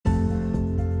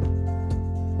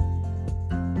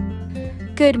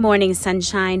Good morning,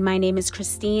 sunshine. My name is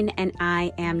Christine, and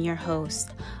I am your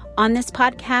host. On this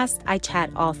podcast, I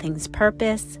chat all things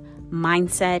purpose,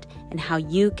 mindset, and how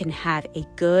you can have a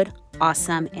good,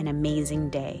 awesome, and amazing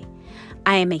day.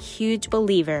 I am a huge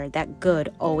believer that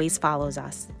good always follows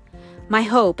us. My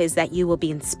hope is that you will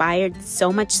be inspired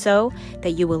so much so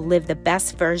that you will live the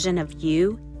best version of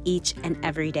you each and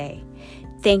every day.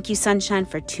 Thank you, sunshine,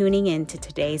 for tuning in to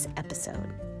today's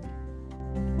episode.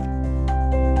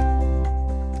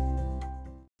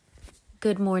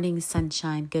 Good morning,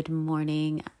 sunshine. Good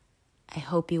morning. I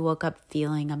hope you woke up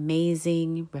feeling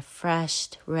amazing,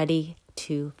 refreshed, ready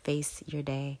to face your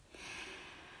day.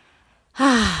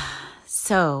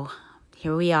 So,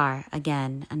 here we are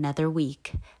again. Another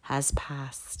week has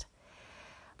passed.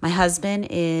 My husband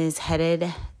is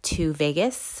headed to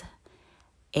Vegas,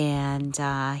 and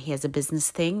he has a business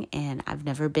thing, and I've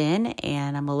never been,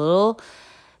 and I'm a little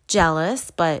jealous,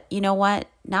 but you know what?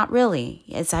 Not really.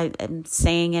 As I'm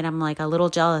saying it, I'm like a little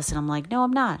jealous, and I'm like, no,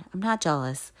 I'm not. I'm not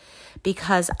jealous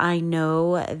because I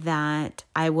know that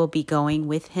I will be going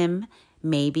with him,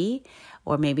 maybe,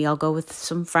 or maybe I'll go with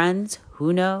some friends.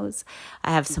 Who knows?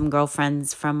 I have some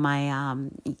girlfriends from my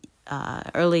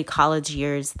early college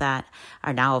years that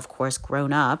are now, of course,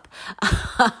 grown up,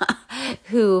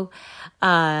 who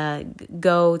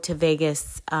go to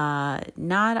Vegas. I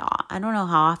don't know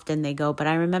how often they go, but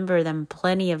I remember them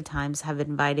plenty of times have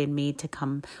invited me to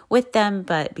come with them.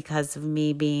 But because of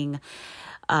me being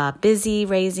busy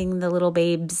raising the little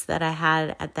babes that I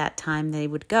had at that time, they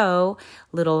would go.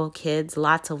 Little kids,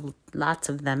 lots of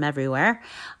them everywhere.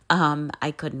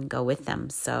 I couldn't go with them.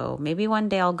 So maybe one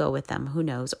day I'll go with them. Who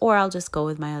knows? Or I'll just go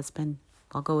with my husband.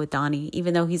 I'll go with Donnie,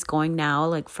 even though he's going now,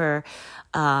 like for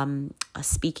a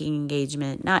speaking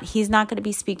engagement. He's not going to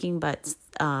be speaking, but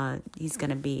he's going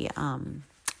to be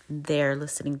there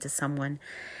listening to someone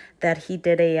that he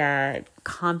did a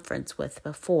conference with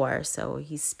before. So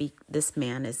this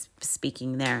man is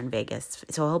speaking there in Vegas.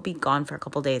 So he'll be gone for a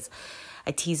couple days. I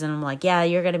tease him, I'm like, yeah,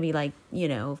 you're going to be like,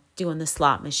 doing the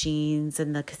slot machines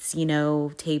and the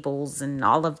casino tables and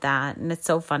all of that. And it's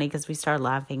so funny because we start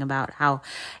laughing about how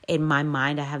in my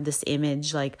mind I have this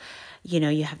image like,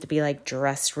 you have to be like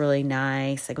dressed really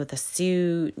nice, like with a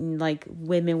suit, and like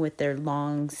women with their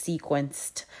long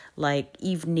sequenced like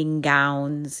evening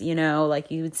gowns,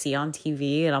 like you would see on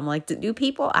TV. And I'm like, do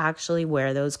people actually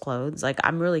wear those clothes? Like,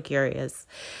 I'm really curious.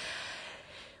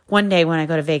 One day when I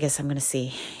go to Vegas, I'm going to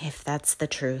see if that's the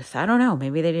truth. I don't know.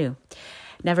 Maybe they do.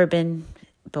 Never been,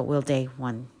 but one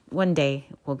day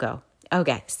we'll go.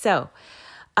 Okay, so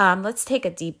let's take a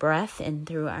deep breath in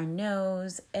through our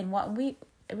nose. And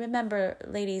remember,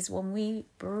 ladies, when we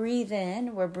breathe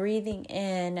in, we're breathing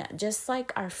in just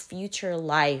like our future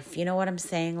life. You know what I'm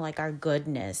saying? Like our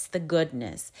goodness, the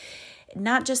goodness.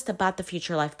 Not just about the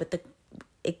future life, but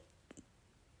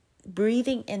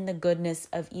breathing in the goodness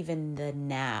of even the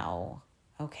now,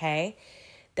 okay?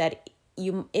 That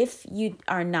if you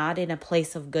are not in a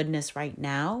place of goodness right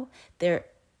now,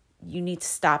 you need to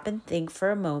stop and think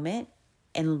for a moment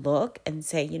and look and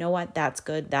say, you know what, that's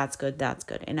good, that's good, that's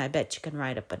good. And I bet you can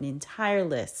write up an entire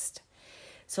list.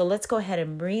 So let's go ahead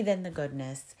and breathe in the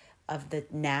goodness of the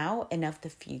now and of the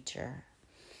future.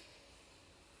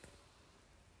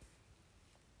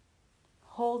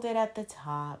 Hold it at the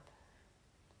top.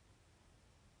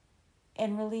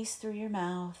 And release through your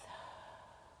mouth.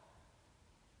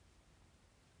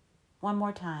 One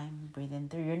more time. Breathe in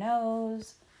through your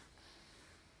nose.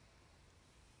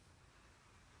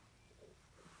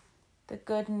 The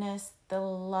goodness, the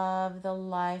love, the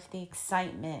life, the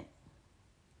excitement.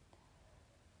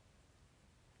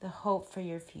 The hope for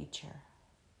your future.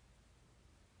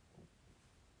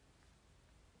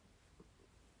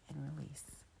 And release.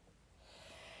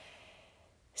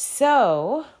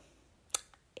 So,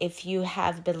 if you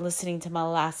have been listening to my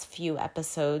last few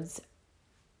episodes,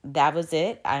 that was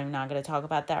it. I'm not going to talk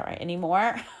about that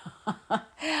anymore.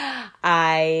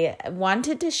 I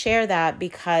wanted to share that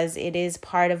because it is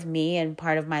part of me and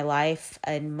part of my life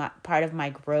and part of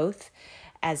my growth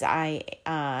as I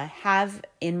have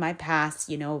in my past,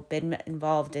 been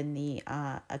involved in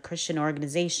a Christian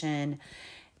organization,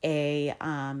 a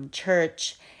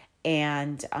church,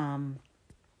 and,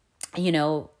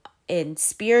 and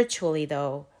spiritually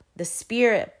though, the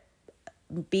spirit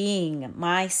being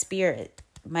my spirit,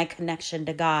 my connection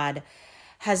to God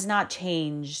has not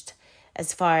changed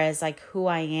as far as like who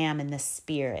I am in the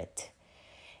spirit.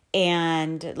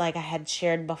 And like I had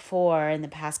shared before in the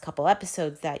past couple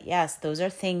episodes that yes, those are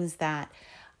things that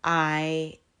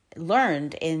I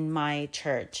learned in my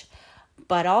church.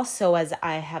 But also, as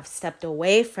I have stepped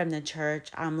away from the church,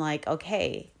 I'm like,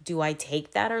 okay, do I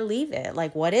take that or leave it?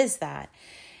 Like, what is that?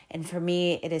 And for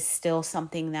me, it is still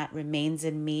something that remains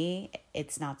in me.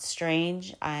 It's not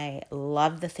strange. I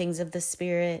love the things of the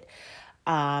Spirit.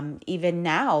 Even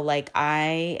now, like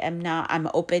I'm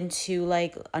open to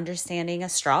like understanding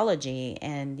astrology,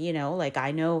 and, like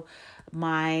I know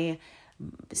my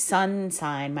sun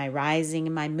sign, my rising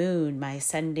and my moon, my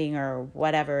ascending, or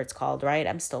whatever it's called, right?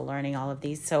 I'm still learning all of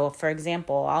these. So for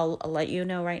example, I'll let you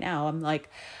know right now, I'm like,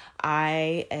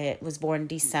 I was born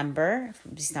December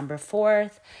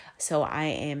 4th. So I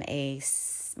am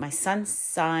my sun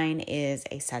sign is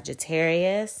a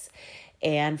Sagittarius.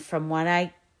 And from what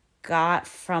I got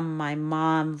from my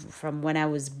mom, from when I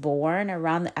was born,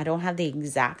 I don't have the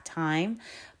exact time,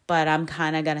 but I'm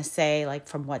kind of going to say, like,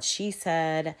 from what she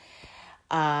said,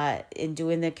 in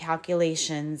doing the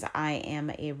calculations, I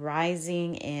am a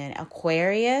rising in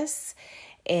Aquarius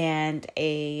and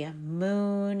a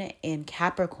moon in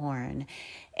Capricorn.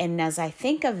 And as I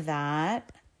think of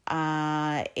that,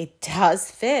 it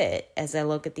does fit as I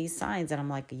look at these signs, and I'm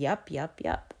like, yep,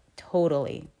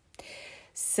 totally.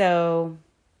 So,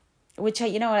 which,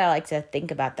 what I like to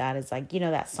think about that is like,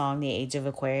 that song, The Age of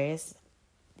Aquarius.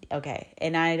 Okay.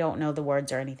 And I don't know the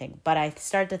words or anything, but I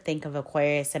start to think of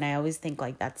Aquarius, and I always think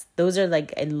like those are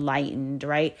like enlightened,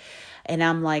 right? And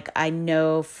I'm like, I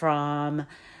know from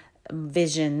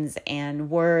visions and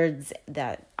words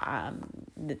that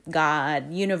the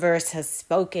God, universe has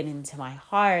spoken into my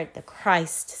heart, the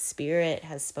Christ Spirit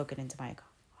has spoken into my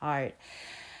heart,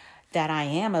 that I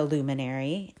am a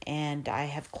luminary, and I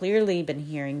have clearly been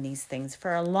hearing these things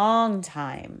for a long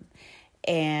time,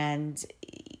 and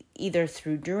either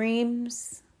through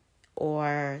dreams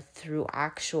or through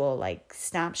actual like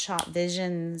snapshot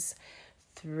visions,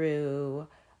 through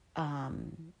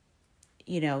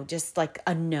just like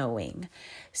a knowing.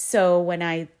 So when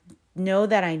I know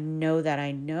that I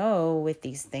know with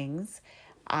these things,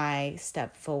 I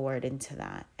step forward into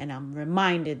that, and I'm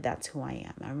reminded that's who I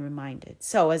am. I'm reminded.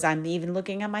 So as I'm even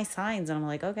looking at my signs, and I'm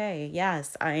like, okay,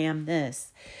 yes, I am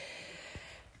this.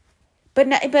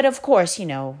 But of course,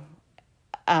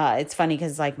 it's funny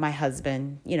because like my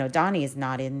husband, Donnie is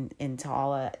not into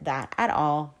all of that at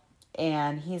all.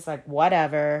 And he's like,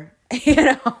 whatever,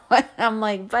 I'm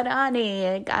like, but honey,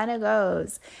 it kind of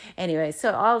goes. Anyway,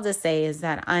 so all I'll just say is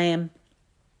that I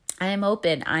am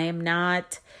open. I am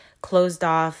not closed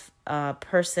off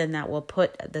person that will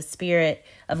put the Spirit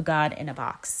of God in a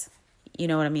box. You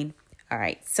know what I mean? All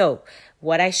right. So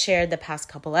what I shared the past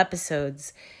couple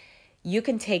episodes, you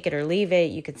can take it or leave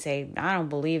it. You could say, I don't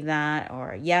believe that,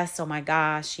 or yes, oh my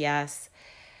gosh, yes.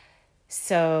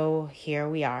 So here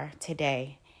we are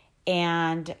today.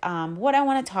 And what I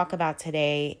want to talk about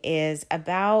today is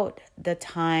about the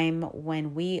time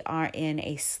when we are in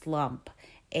a slump.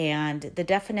 And the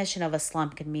definition of a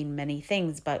slump can mean many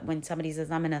things, but when somebody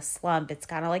says, I'm in a slump, it's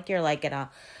kind of like you're like in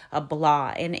a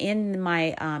blah. And in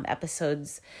my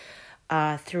episodes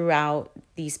throughout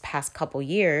these past couple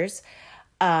years,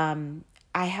 I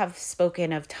have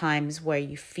spoken of times where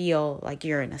you feel like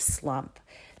you're in a slump.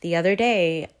 The other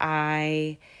day,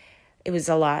 it was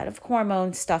a lot of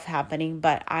hormone stuff happening,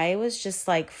 but I was just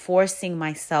like forcing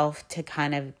myself to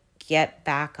kind of get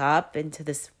back up into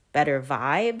this better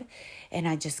vibe, and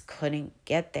I just couldn't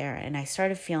get there. And I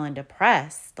started feeling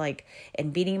depressed, like,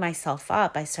 and beating myself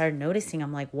up. I started noticing,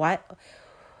 I'm like, what?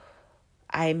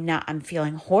 I'm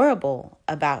feeling horrible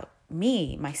about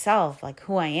myself, like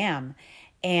who I am.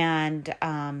 And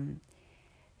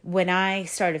when I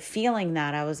started feeling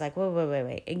that, I was like,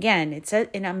 wait. Again,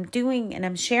 and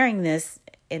I'm sharing this,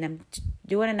 and I'm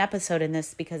doing an episode in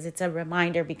this because it's a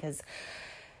reminder, because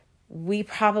we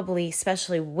probably,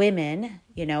 especially women,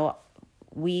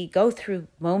 we go through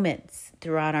moments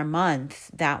throughout our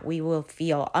month that we will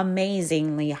feel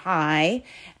amazingly high,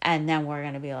 and then we're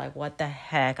going to be like, what the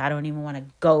heck? I don't even want to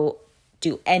go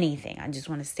do anything. I just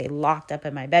want to stay locked up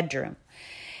in my bedroom.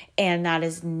 And that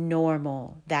is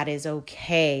normal. That is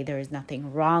okay. There is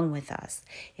nothing wrong with us.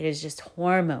 It is just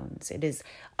hormones. It is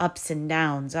ups and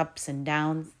downs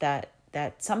that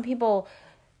some people,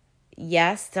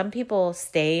 yes, some people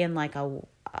stay in like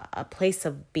a place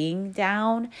of being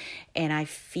down. And I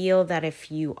feel that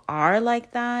if you are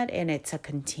like that, and it's a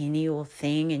continual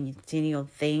thing and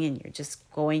you're just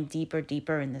going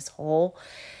deeper in this hole,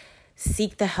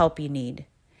 seek the help you need.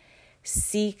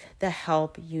 Seek the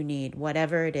help you need,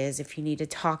 whatever it is. If you need to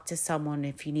talk to someone,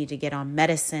 if you need to get on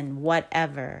medicine,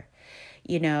 whatever,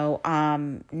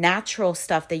 natural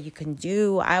stuff that you can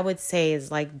do, I would say, is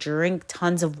like drink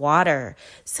tons of water.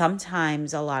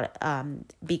 Sometimes a lot,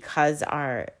 because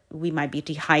our we might be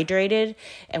dehydrated.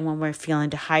 And when we're feeling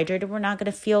dehydrated, we're not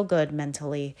going to feel good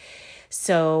mentally.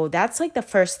 So that's like the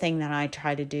first thing that I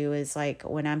try to do is like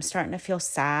when I'm starting to feel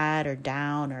sad or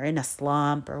down or in a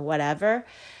slump or whatever,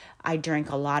 I drink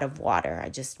a lot of water. I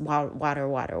just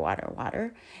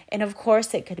water. And of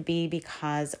course it could be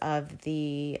because of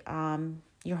the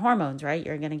your hormones, right?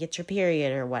 You're going to get your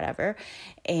period or whatever.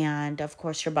 And of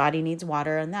course your body needs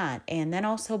water on that. And then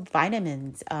also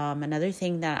vitamins. Another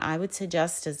thing that I would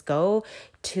suggest is go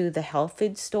to the health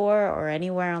food store or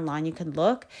anywhere online you can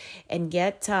look and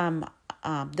get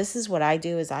this is what I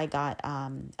do is I got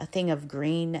a thing of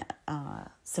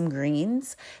some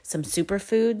greens, some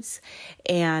superfoods,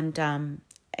 and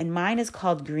mine is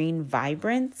called Green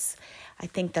Vibrance. I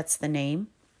think that's the name.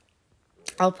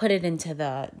 I'll put it into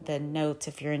the notes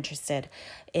if you're interested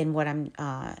in what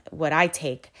I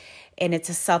take. And it's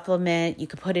a supplement. You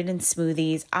could put it in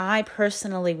smoothies. I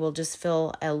personally will just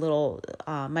fill a little,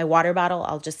 my water bottle,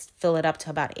 I'll just fill it up to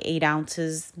about 8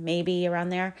 ounces, maybe around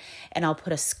there. And I'll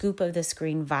put a scoop of this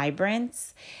Green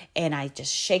Vibrance and I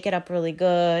just shake it up really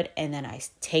good. And then I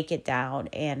take it down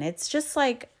and it's just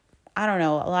like, I don't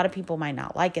know, a lot of people might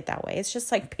not like it that way. It's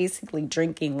just like basically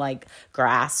drinking like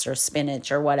grass or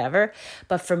spinach or whatever.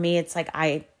 But for me, it's like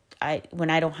I when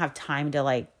I don't have time to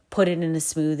like put it in a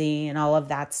smoothie and all of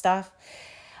that stuff,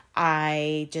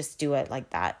 I just do it like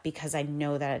that because I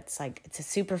know that it's like, it's a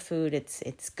superfood.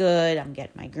 It's good. I'm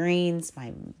getting my greens,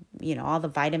 my, all the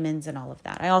vitamins and all of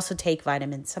that. I also take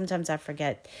vitamins. Sometimes I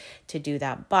forget to do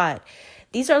that, but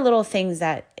these are little things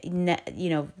that,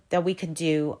 that we could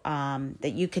do,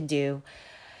 that you could do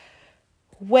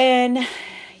when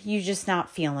you're just not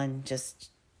feeling just,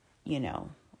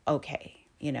 okay,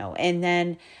 and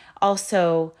then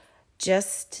also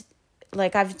just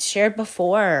like I've shared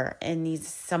before in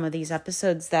some of these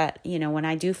episodes that, when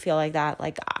I do feel like that,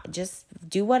 like just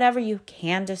do whatever you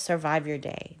can to survive your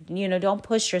day. Don't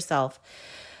push yourself.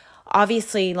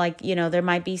 Obviously, like, there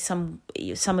might be some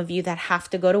of you that have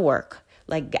to go to work,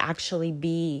 like actually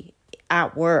be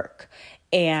at work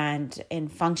and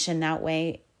function that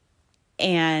way.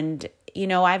 And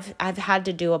I've had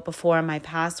to do it before in my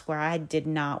past where I did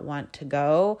not want to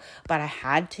go, but I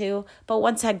had to. But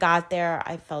once I got there,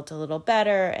 I felt a little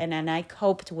better. And then I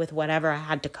coped with whatever I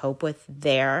had to cope with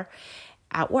there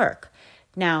at work.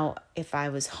 Now, if I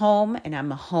was home and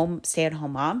I'm a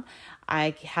stay-at-home mom,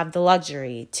 I have the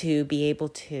luxury to be able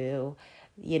to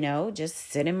just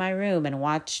sit in my room and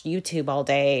watch YouTube all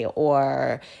day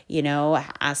or,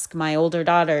 ask my older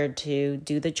daughter to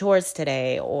do the chores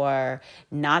today or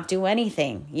not do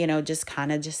anything, just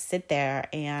kind of just sit there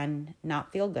and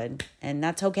not feel good. And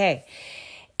that's okay.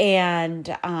 And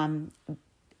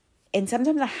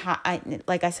sometimes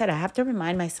like I said, I have to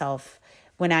remind myself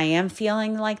when I am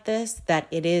feeling like this, that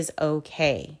it is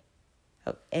okay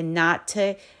and not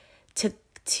to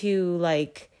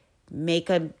like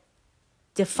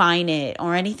define it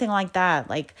or anything like that,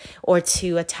 like, or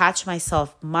to attach my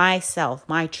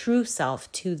true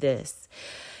self to this,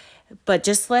 but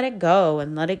just let it go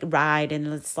and let it ride. And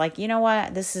it's like, you know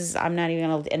what, I'm not even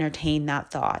going to entertain that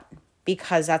thought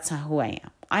because that's not who I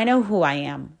am. I know who I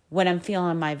am when I'm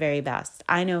feeling my very best.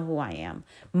 I know who I am.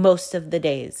 Most of the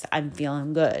days I'm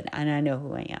feeling good and I know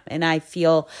who I am. And I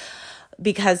feel,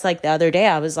 because like the other day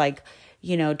I was like,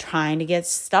 trying to get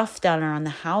stuff done around the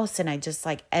house. And I just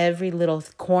like every little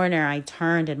corner I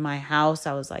turned in my house,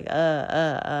 I was like,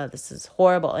 this is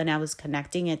horrible. And I was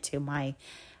connecting it to my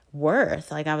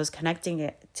worth. Like I was connecting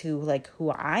it to like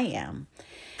who I am.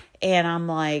 And I'm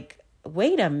like,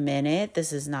 wait a minute,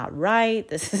 this is not right.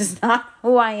 This is not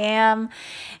who I am.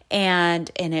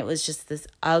 And it was just this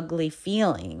ugly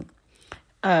feeling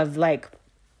of like,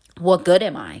 what good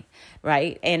am I?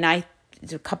 Right. And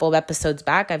a couple of episodes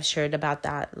back, I've shared about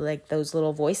that. Like those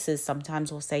little voices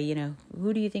sometimes will say,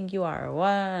 who do you think you are? Or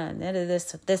what?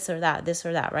 This or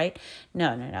that, right?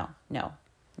 No.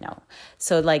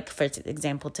 So like, for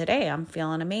example, today I'm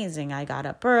feeling amazing. I got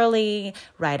up early,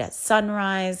 right at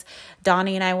sunrise.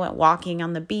 Donnie and I went walking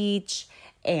on the beach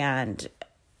and,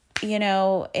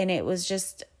 and it was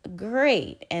just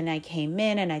great. And I came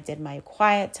in and I did my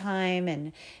quiet time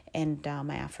and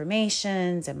my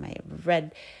affirmations and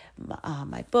read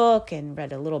my book and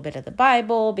read a little bit of the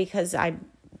Bible because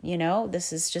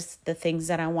this is just the things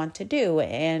that I want to do.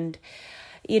 And,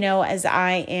 as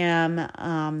I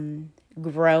am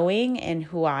growing in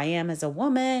who I am as a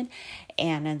woman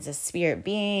and as a spirit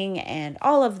being and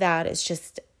all of that is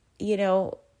just,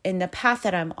 in the path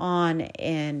that I'm on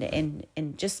and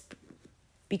just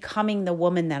becoming the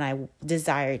woman that I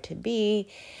desire to be,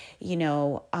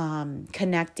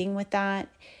 connecting with that.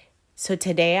 So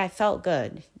today I felt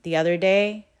good. The other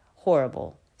day,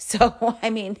 horrible. So,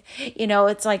 I mean,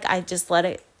 it's like I just let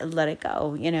it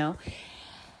go,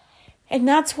 And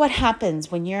that's what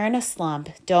happens when you're in a slump.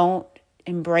 Don't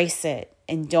embrace it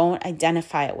and don't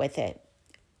identify it with it,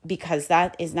 because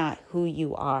that is not who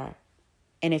you are.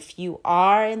 And if you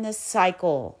are in this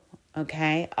cycle,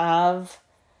 okay, of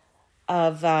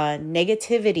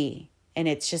negativity, and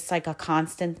it's just like a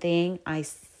constant thing, I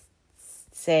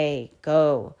say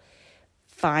go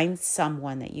find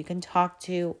someone that you can talk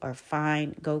to, or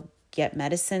go get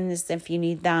medicines if you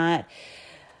need that.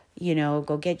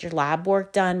 Go get your lab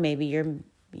work done. Maybe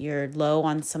you're low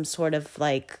on some sort of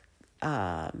like,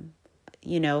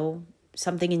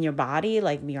 something in your body,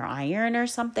 like your iron or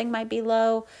something might be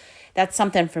low. That's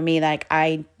something for me. Like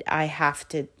I have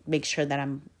to make sure that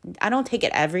I don't take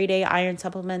it every day, iron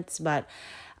supplements, but,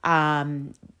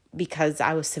 because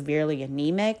I was severely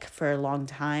anemic for a long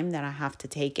time, that I have to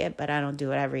take it, but I don't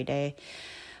do it every day.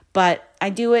 But I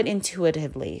do it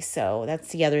intuitively. So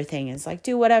that's the other thing, is like,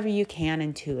 do whatever you can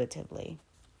intuitively.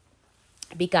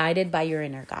 Be guided by your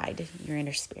inner guide, your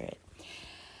inner spirit.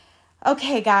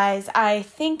 Okay, guys, I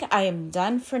think I am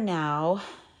done for now.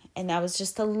 And that was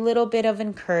just a little bit of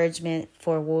encouragement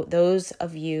for those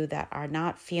of you that are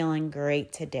not feeling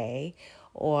great today,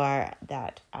 or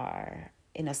that are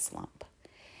in a slump.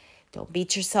 Don't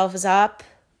beat yourselves up.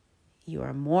 You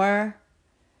are more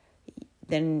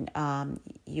than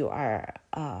you are.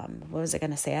 What was I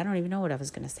going to say? I don't even know what I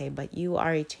was going to say, but you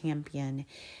are a champion.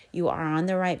 You are on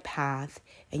the right path,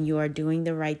 and you are doing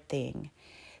the right thing.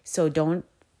 So don't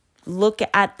look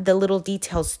at the little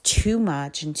details too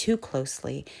much and too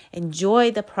closely.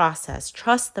 Enjoy the process.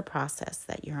 Trust the process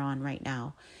that you're on right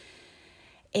now.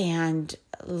 And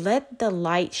let the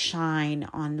light shine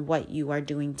on what you are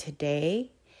doing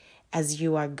today, as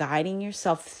you are guiding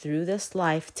yourself through this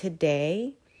life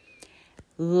today,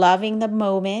 loving the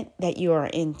moment that you are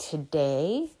in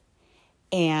today,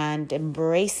 and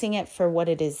embracing it for what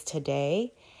it is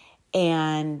today.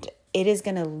 And it is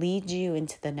going to lead you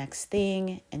into the next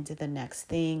thing, into the next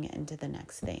thing, into the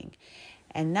next thing.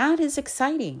 And that is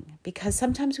exciting, because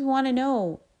sometimes we want to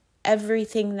know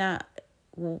everything, that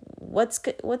what's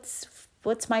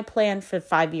my plan for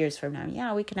 5 years from now?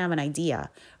 Yeah, we can have an idea,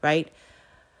 right?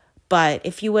 But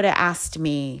if you would have asked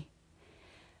me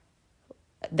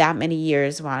that many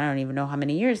years, well, I don't even know how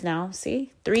many years now, 3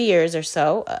 years or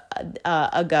so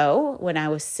ago, when I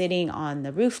was sitting on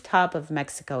the rooftop of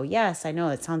Mexico. Yes, I know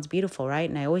it sounds beautiful, right?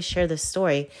 And I always share this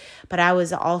story, but I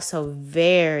was also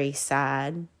very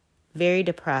sad, very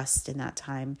depressed in that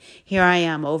time. Here I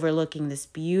am overlooking this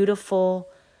beautiful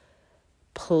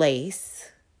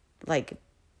place, like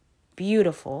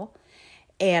beautiful.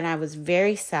 And I was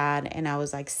very sad, and I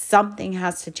was like, something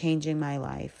has to change in my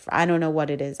life. I don't know what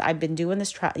it is. I've been doing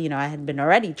this, I had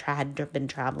been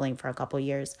traveling for a couple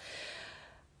years.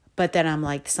 But then I'm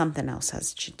like, something else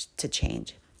has to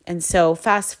change. And so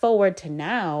fast forward to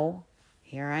now,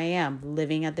 here I am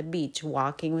living at the beach,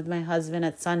 walking with my husband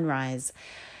at sunrise.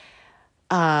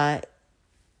 I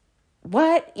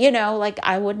wouldn't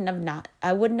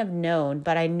have known,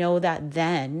 but I know that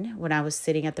then, when I was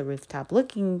sitting at the rooftop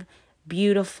looking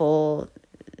beautiful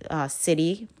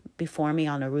city before me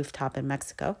on a rooftop in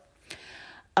Mexico,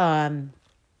 I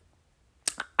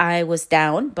was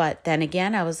down, but then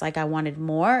again, I was like, I wanted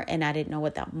more, and I didn't know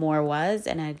what that more was.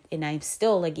 And I'm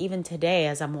still like, even today,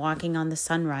 as I'm walking on the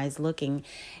sunrise looking,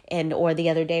 or the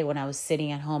other day when I was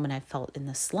sitting at home and I felt in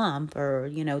the slump,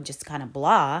 or, just kind of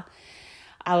blah,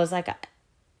 I was like,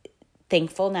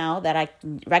 thankful now that I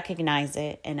recognize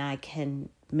it, and I can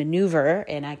maneuver,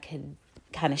 and I can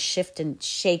kind of shift and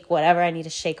shake whatever I need to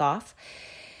shake off.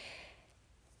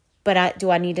 But do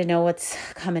I need to know what's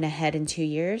coming ahead in 2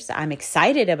 years? I'm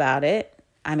excited about it.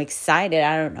 I'm excited.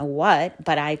 I don't know what,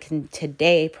 but I can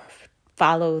today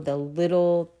follow the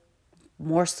little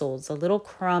morsels, the little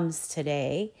crumbs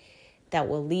today that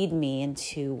will lead me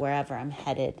into wherever I'm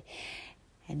headed.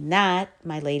 And that,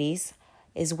 my ladies,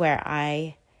 is where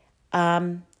I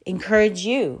encourage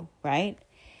you, right?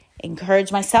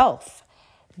 Encourage myself,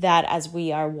 that as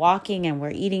we are walking and we're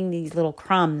eating these little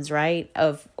crumbs, right,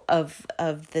 of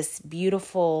this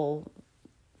beautiful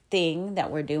thing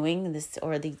that we're doing,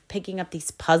 picking up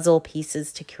these puzzle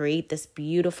pieces to create this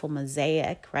beautiful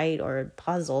mosaic, right, or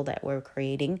puzzle that we're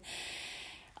creating.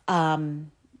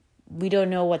 We don't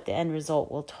know what the end result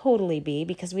will totally be,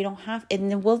 because we don't have,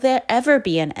 and will there ever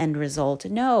be an end result?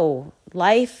 No.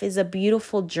 Life is a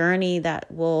beautiful journey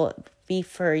that will be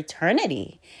for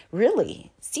eternity.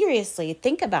 Really, seriously,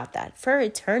 think about that. For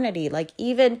eternity, like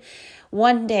even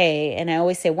one day, and I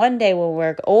always say one day when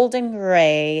we're old and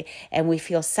gray and we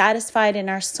feel satisfied in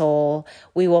our soul,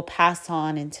 we will pass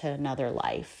on into another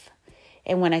life.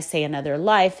 And when I say another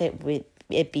life,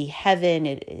 it be heaven,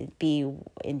 it be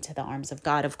into the arms of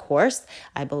God, of course.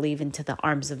 I believe into the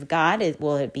arms of God.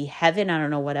 Will it be heaven? I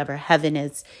don't know, whatever heaven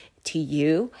is to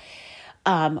you.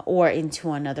 Or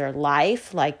into another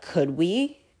life. Like, could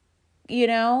we,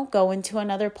 go into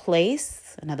another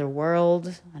place, another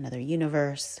world, another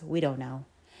universe? We don't know.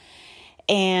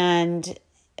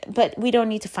 But we don't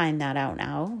need to find that out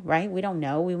now, right? We don't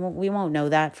know. We won't know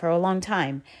that for a long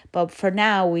time. But for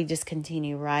now, we just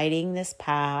continue riding this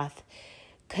path,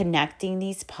 connecting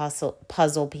these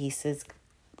puzzle pieces,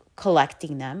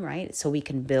 collecting them, right? So we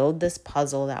can build this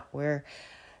puzzle that we're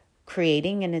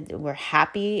creating, and we're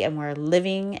happy, and we're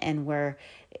living, and we're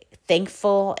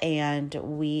thankful, and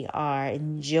we are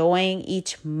enjoying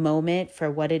each moment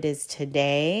for what it is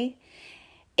today,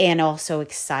 and also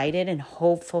excited and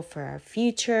hopeful for our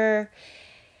future.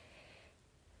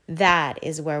 That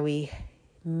is where we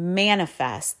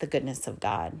manifest the goodness of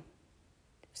God.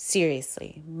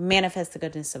 Seriously, manifest the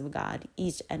goodness of God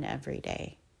each and every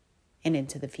day, and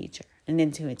into the future, and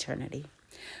into eternity.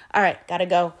 All right, gotta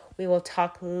go. We will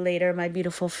talk later, my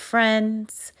beautiful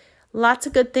friends. Lots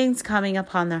of good things coming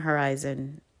up on the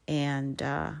horizon. And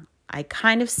I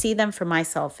kind of see them for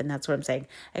myself, and that's what I'm saying.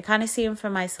 I kind of see them for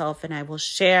myself, and I will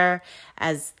share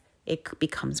as it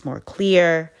becomes more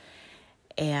clear.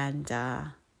 And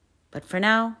but for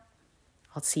now,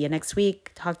 I'll see you next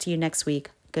week. Talk to you next week.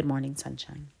 Good morning,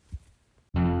 sunshine.